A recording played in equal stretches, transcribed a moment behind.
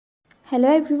Hello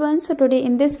everyone, so today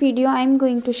in this video I am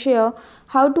going to share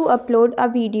how to upload a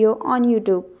video on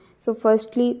YouTube. So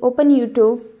firstly open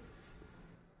YouTube.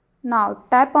 Now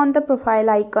tap on the profile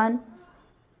icon.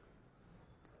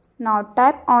 Now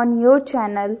tap on your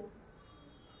channel.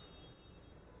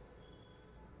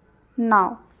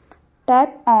 Now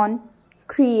tap on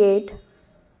create.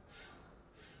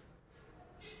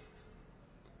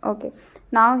 Okay,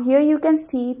 now here you can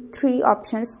see three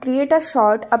options: create a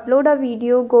short, upload a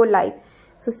video, go live.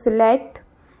 So select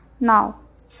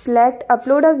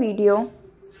upload a video.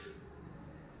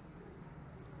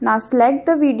 Now select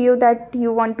the video that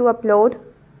you want to upload.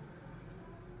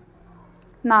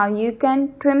 Now you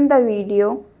can trim the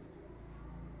video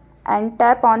and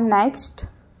tap on next.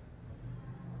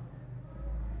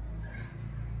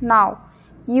 Now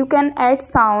you can add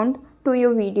sound to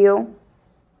your video.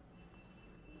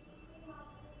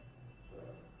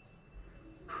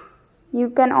 You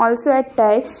can also add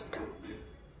text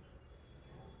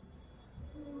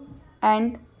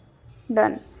and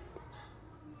done.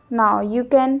 Now you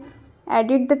can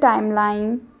edit the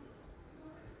timeline.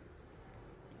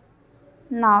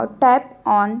 Now tap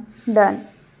on done.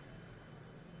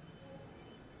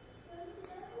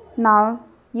 Now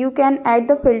you can add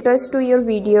the filters to your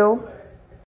video.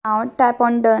 Now tap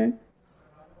on done.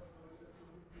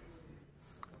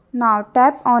 Now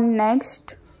tap on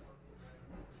next.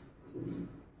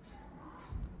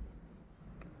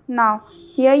 Now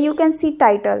here you can see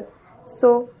title,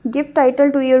 so give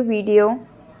title to your video.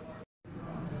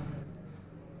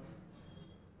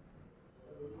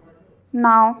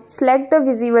 Now select the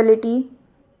visibility.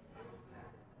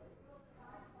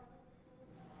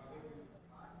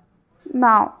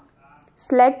 Now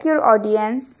select your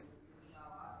audience.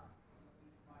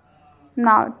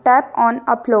 Now tap on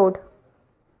upload.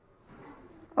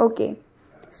 Okay,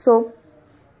 so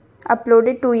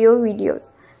upload it to your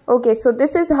videos. Okay, so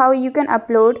this is how you can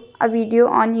upload a video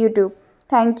on YouTube.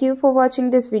 Thank you for watching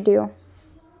this video.